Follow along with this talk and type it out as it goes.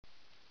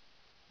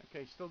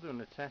Okay, still doing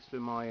the test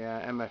with my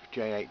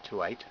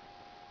MFJ828.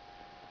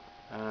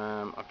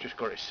 I've just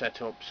got it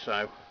set up,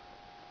 so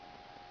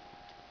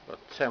got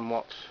 10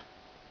 watts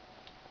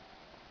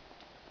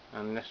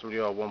and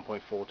SWR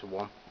 1.4 to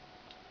 1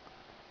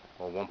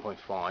 or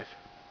 1.5,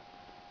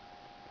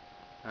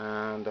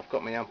 and I've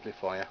got my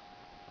amplifier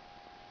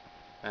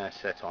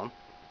set on.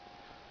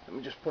 Let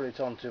me just put it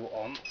on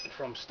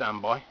from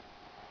standby.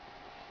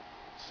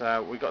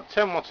 So we got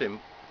 10 watts in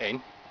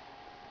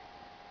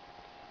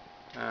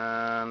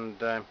and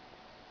there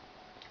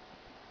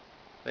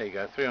you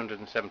go,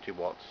 370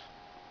 watts.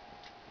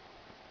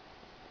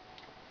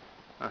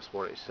 That's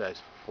what it says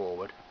for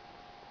forward.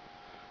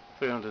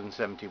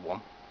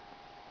 371.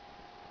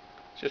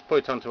 Just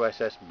put it onto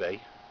SSB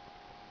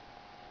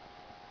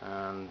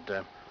and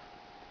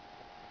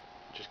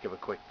just give a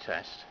quick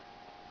test.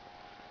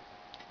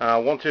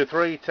 1, 2,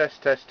 3,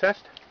 test, test,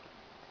 test.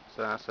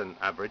 So that's an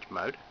average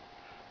mode.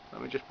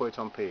 Let me just put it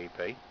on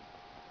PEP.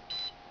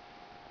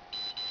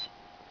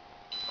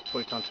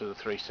 Put it onto the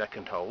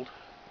 3-second hold.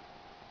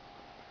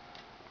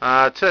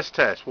 Test,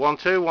 test. 1,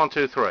 2, 1,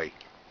 2, 3.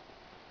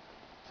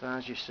 So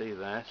as you see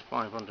there, it's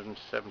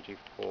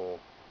 574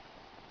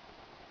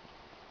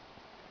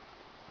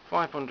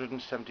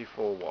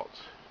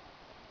 watts.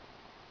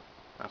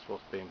 That's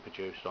what's being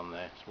produced on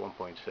there. It's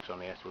 1.6 on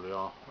the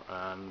SWR,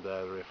 and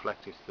the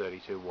reflect is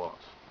 32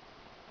 watts.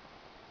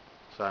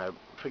 So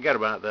forget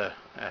about the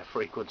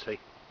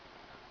frequency.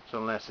 So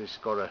unless it's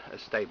got a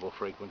stable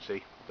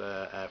frequency,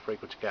 the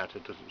frequency counter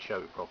doesn't show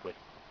it properly.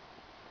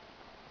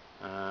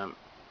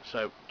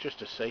 So just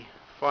to see,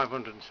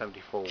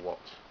 574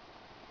 watts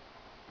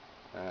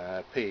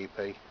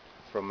PEP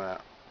from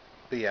a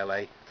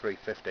BLA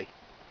 350,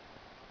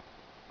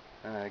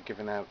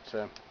 giving out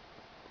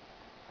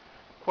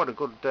quite a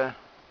good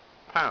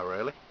power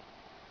really.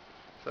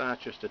 So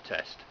that's just a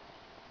test,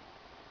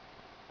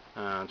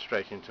 and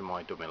straight into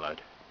my dummy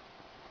load.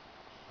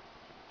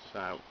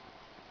 So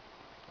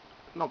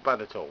not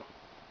bad at all.